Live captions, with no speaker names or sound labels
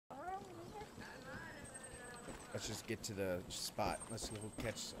Let's just get to the spot. Let's go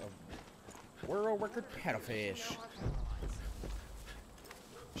catch a world record paddlefish.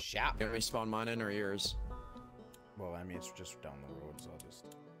 Shop. You want me to spawn mine in or yours? Well, I mean, it's just down the road, so I'll just...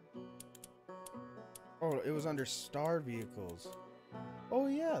 Oh, it was under star vehicles. Oh,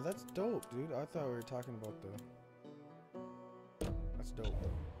 yeah, that's dope, dude. I thought we were talking about the... That's dope.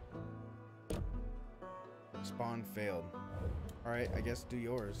 Spawn failed. Alright, I guess do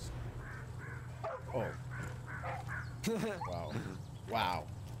yours. Oh. Wow. Wow.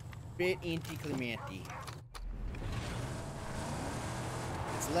 Bit anticlimactic.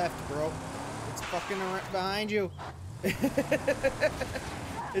 It's left, bro. It's fucking behind you.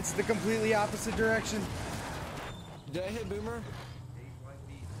 It's the completely opposite direction. Did I hit Boomer?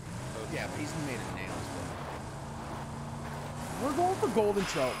 Yeah, but he's made of nails, bro. We're going for golden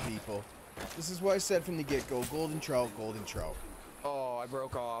trout, people. This is what I said from the get-go. Golden trout, golden trout. Oh, I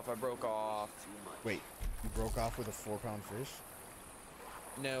broke off. I broke off. Wait, you broke off with a 4-pound fish?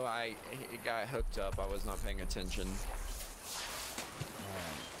 No, it got hooked up. I was not paying attention.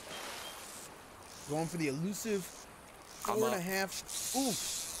 Going for the elusive 4.5. Ooh.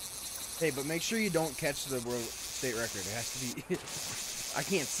 Hey, but make sure you don't catch the world state record. It has to be... I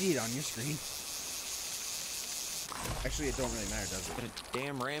can't see it on your screen. Actually, it don't really matter, does it? A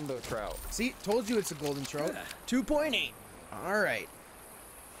damn Rambo trout. See, told you it's a golden trout. 2.8. All right.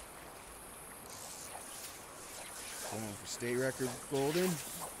 Going for state record golden.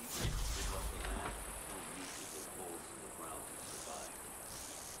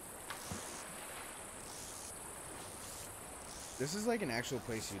 This is like an actual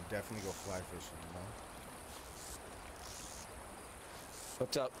place you'd definitely go fly fishing, you know?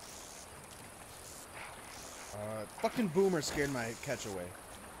 Hooked up. Fucking Boomer scared my catch away.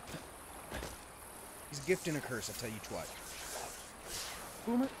 He's a gift and a curse, I tell you what.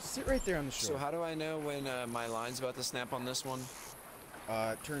 Boomer, sit right there on the shore. So how do I know when my line's about to snap on this one?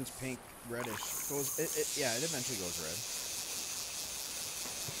 It turns pink, reddish. Yeah, it eventually goes red.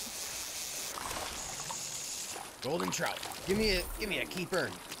 Golden trout. Give me a keeper.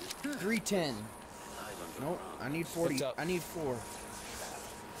 310. Nope, I need 40. I need 4.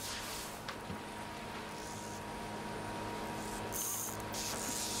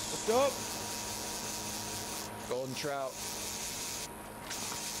 What's up? Golden trout.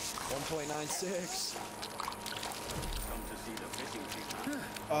 1.96.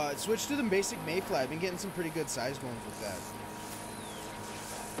 Switch to the basic mayfly. I've been getting some pretty good sized ones with that.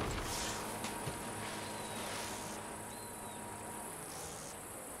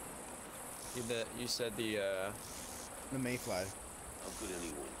 You said the mayfly.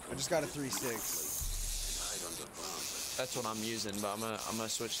 I just got a 3.6. That's what I'm using, but I'm gonna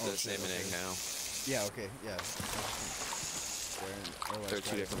switch to the salmon egg now. Yeah. Okay. Yeah. There are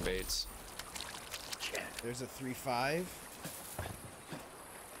 2 different baits. There's a 3.5.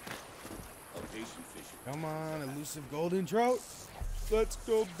 Come on, elusive golden trout. Let's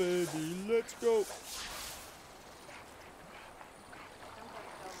go, baby. Let's go.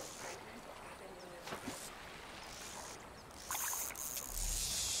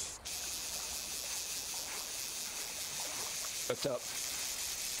 Hooked up.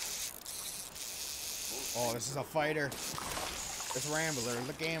 Oh, this is a fighter. It's Rambler,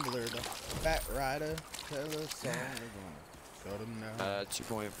 the gambler, the fat rider. Tell us song we're gonna cut him now.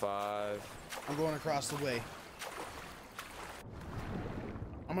 2.5. I'm going across the way.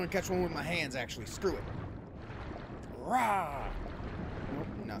 I'm gonna catch one with my hands, actually. Screw it. Rah! Nope,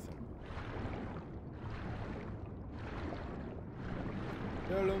 nothing.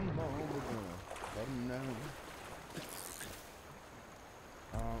 Tell him all we're gonna cut him now.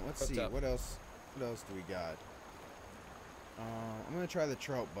 Let's see. What else? What else do we got? I'm gonna try the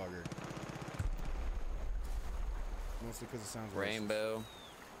trout bugger. Mostly because it sounds Rainbow.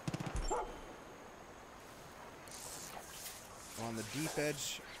 On the deep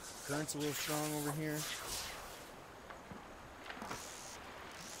edge, current's a little strong over here.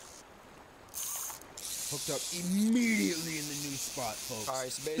 Hooked up immediately in the new spot, folks. All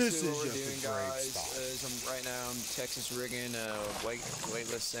right, so basically what we're doing, guys, is right now I'm Texas rigging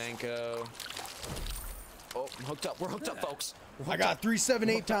weightless Senko. Oh, I'm hooked up. We're hooked up, folks. I got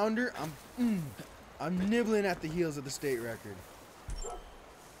 3.78 pounder. I'm nibbling at the heels of the state record.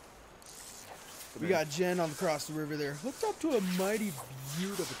 We got Jen on across the river there, hooked up to a mighty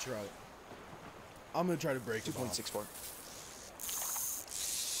beaut of a trout. I'm gonna try to break 2.64.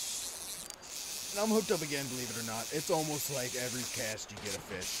 And I'm hooked up again, believe it or not. It's almost like every cast you get a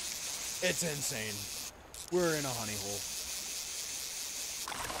fish. It's insane. We're in a honey hole.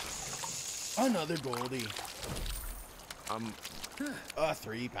 Another goldie. A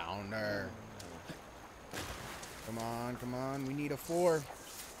 3-pounder. come on, come on. We need a 4.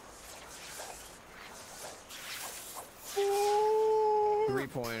 4!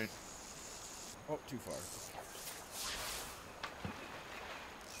 3-point. Oh, too far.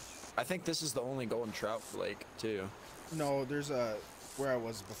 I think this is the only golden trout lake, too. No, there's a... Where I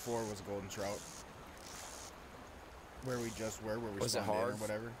was before was a golden trout. Where we just were, where we Was it spawned in hard? or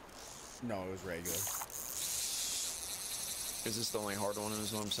whatever. No, it was regular. Is this the only hard one,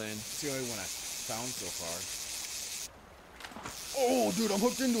 is what I'm saying? It's the only one I found so far. Oh, dude, I'm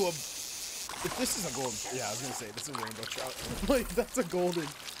hooked into a... If this is a golden... Yeah, I was going to say, this is a rainbow trout. Like, that's a golden...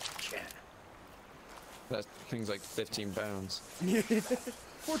 That thing's like 15 pounds.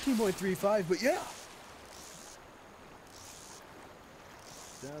 14.35, but yeah.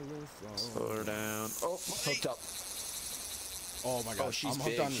 Slow her down. Oh, hooked up. Oh my god, oh, she's I'm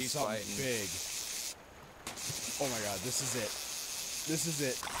hooked big. on She's something fighting. big. Oh my god, this is it. This is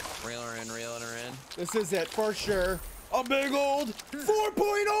it. Reeling her in, reeling her in. This is it for sure. A big old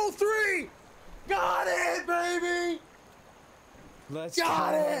 4.03! Got it, baby! Let's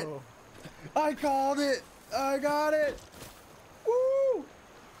Got it! I called it! I got it! Woo!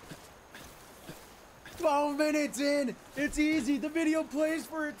 12 minutes in! It's easy, the video plays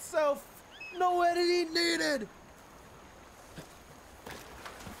for itself! No editing needed!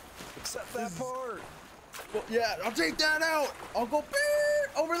 Except that part. Well, yeah, I'll take that out! I'll go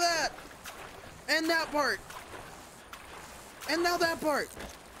beep over that! And that part! And now that part!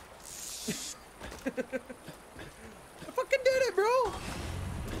 I fucking did it, bro!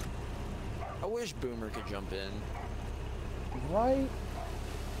 I wish Boomer could jump in. Right?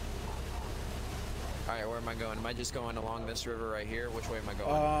 Alright, where am I going? Am I just going along this river right here? Which way am I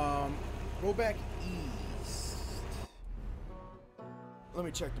going? Go back east. Let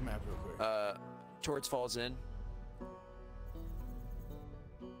me check the map real quick. Towards Falls Inn.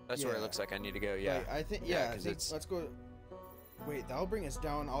 That's where it Yeah. looks like I need to go, yeah. Right, I think, yeah, I 'cause think, it's... let's go. Wait, that'll bring us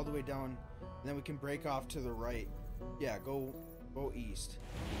down, all the way down, and then we can break off to the right. Yeah, go east.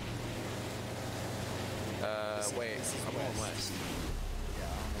 Wait, this is I'm going west. west. Yeah, I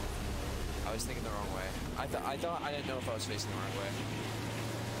don't know if you I was thinking the wrong way. I thought I didn't know if I was facing the right way.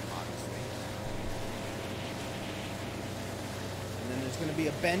 know, obviously. And then there's gonna be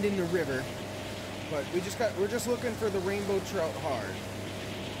a bend in the river, but we're just looking for the rainbow trout hard.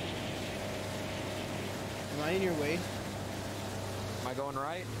 Am I in your way? Am I going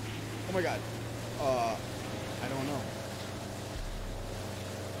right? Oh my god. I don't know.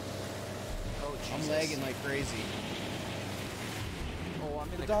 Oh, Jesus. I'm lagging like crazy. Oh, I'm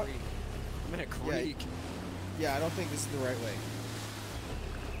in The a dog- creek. I'm in a creek. Yeah, I don't think this is the right way.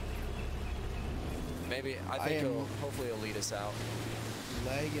 Maybe, I I think am- hopefully it'll lead us out.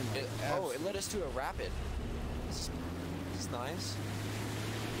 Lagging like It led us to a rapid. This is nice.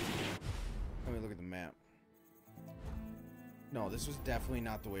 Let me look at the map. No, this was definitely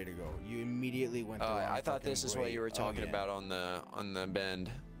not the way to go. You immediately went the wrong I thought fucking this is way what you were talking again. about on the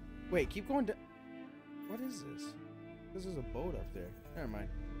bend. Wait, keep going down. What is this? This is a boat up there. Never mind.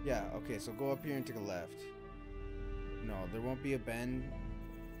 Yeah, okay, so go up here and take a left. No, there won't be a bend.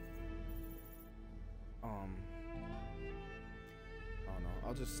 Oh no,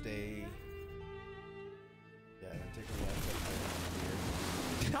 I'll just stay. Yeah, then take a left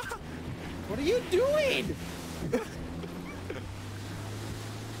up there. What are you doing?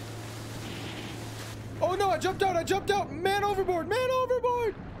 Oh no, I jumped out! Man overboard!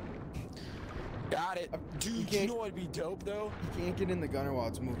 Got it. You Dude, you know what'd be dope though? You can't get in the gunner while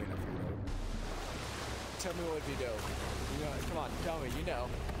it's moving. I figured out. Tell me what'd be dope. You know, come on, tell me. You know.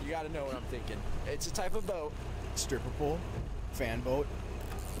 You gotta know what I'm thinking. It's a type of boat. Stripper pole, fan boat.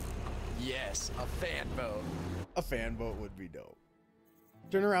 Yes, a fan boat. A fan boat would be dope.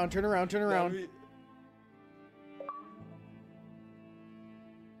 Turn around.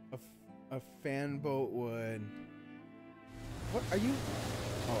 A fan boat would. What are you?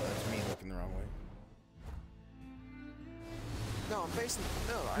 Oh, that's me looking the wrong way. No, I'm facing.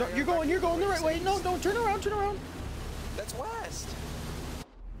 No, you're going the right way. No, don't turn around. That's west.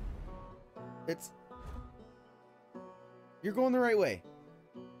 You're going the right way.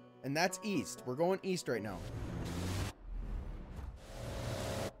 And that's east. We're going east right now.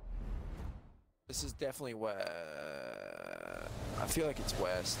 This is definitely west. I feel like it's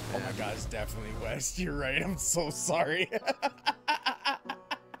west. Oh my god, it's definitely west. You're right. I'm so sorry.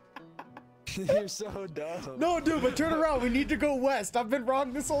 You're so dumb. No, dude, but turn around. We need to go west. I've been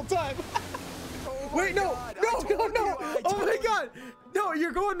wrong this whole time. Oh Wait, my no. God, No. I told you, I Oh my told you. god. No,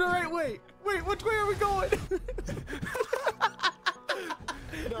 you're going the right way. Wait, which way are we going?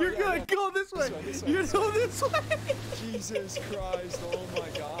 No, You're yeah, good. yeah. Go this way. This way, You this go this way. Jesus Christ, oh my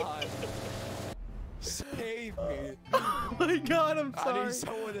God. Save me. god, I'm I sorry. need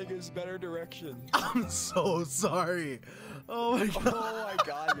someone that gives better direction. I'm so sorry. Oh my god. Oh my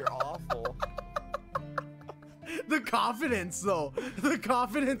god, you're awful. The confidence, though. The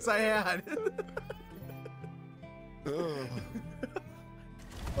confidence I had.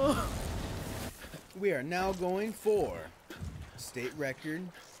 We are now going for state record.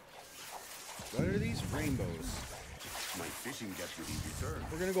 What are these rainbows? My fishing deputy returned.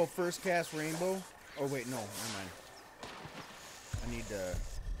 We're gonna go first cast rainbow. Oh wait, no, never mind. I need to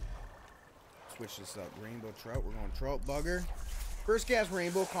switch this up. Rainbow trout. We're going trout bugger. First cast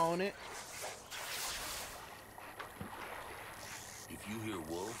rainbow, calling it. If you hear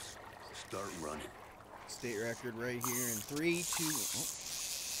wolves, start running. State record right here in 3, 2. Oh.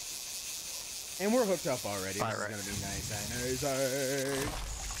 And we're hooked up already. This is gonna be nice.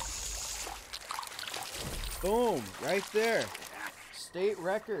 Boom! Right there. State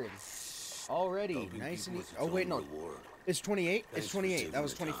record. Already. Helping Nice and people easy. is Oh its wait, own no. reward. It's 28. Thanks It's for 28. taking That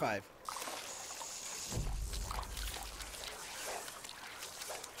was the time. 25.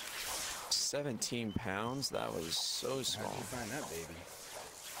 £17. That was so small. How'd you find that, baby?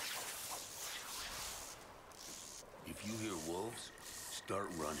 If you hear wolves, start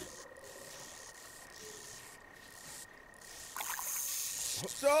running.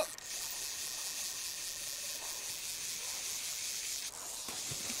 What's up?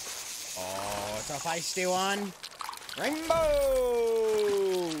 Oh, it's a feisty one.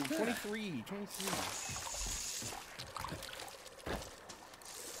 Rainbow! 23.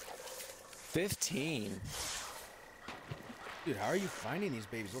 15. Dude, how are you finding these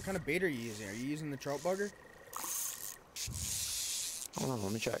babies? What kind of bait are you using? Are you using the trout bugger? Hold on,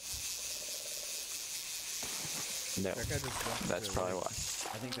 let me check. No, That guy just jumped that's into probably the- why.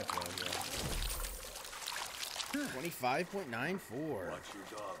 I think that's why, yeah. 25.94. Watch your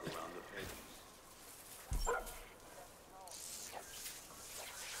dog around the peggies.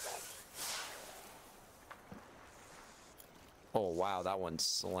 Oh wow, that one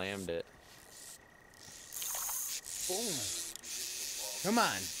slammed it. Boom. Come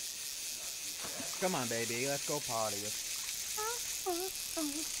on. Come on, baby. Let's go party.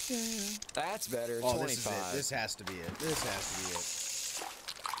 That's better. Oh, 25. this is it. This has to be it. This has to be it.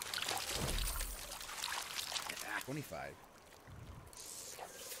 25.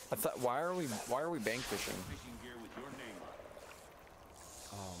 I thought, why are we bank fishing? Fishing gear with your name on it.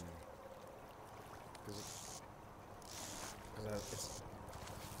 Because it's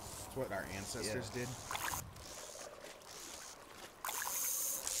what our ancestors did.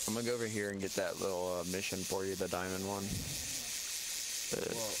 I'm gonna go over here and get that little mission for you, the diamond one. Well,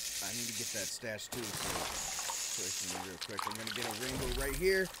 I need to get that stash too. So switch me real quick. I'm gonna get a rainbow right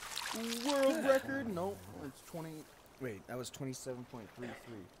here. World record? Nope. It's 20. Wait, that was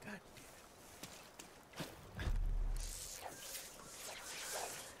 27.33. God.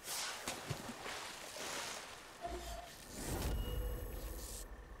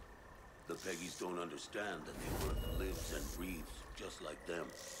 The Peggies don't understand that the Earth lives and breathes just like them.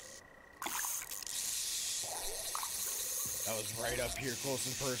 That was right up here, close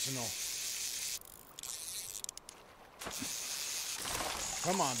and personal.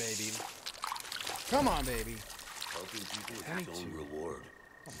 Come on, baby. Come on, baby. Helping people is its own reward.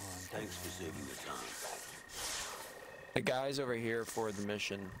 Come on. Thanks for saving the time. The guy's over here for the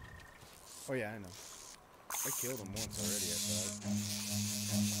mission. Oh yeah, I know. I killed him once already, I thought.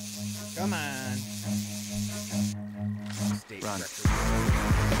 Come on. State Run. Oh,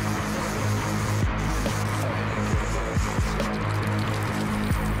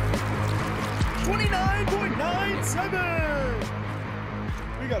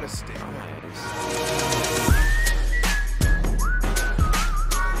 29.97. We got a state. nice.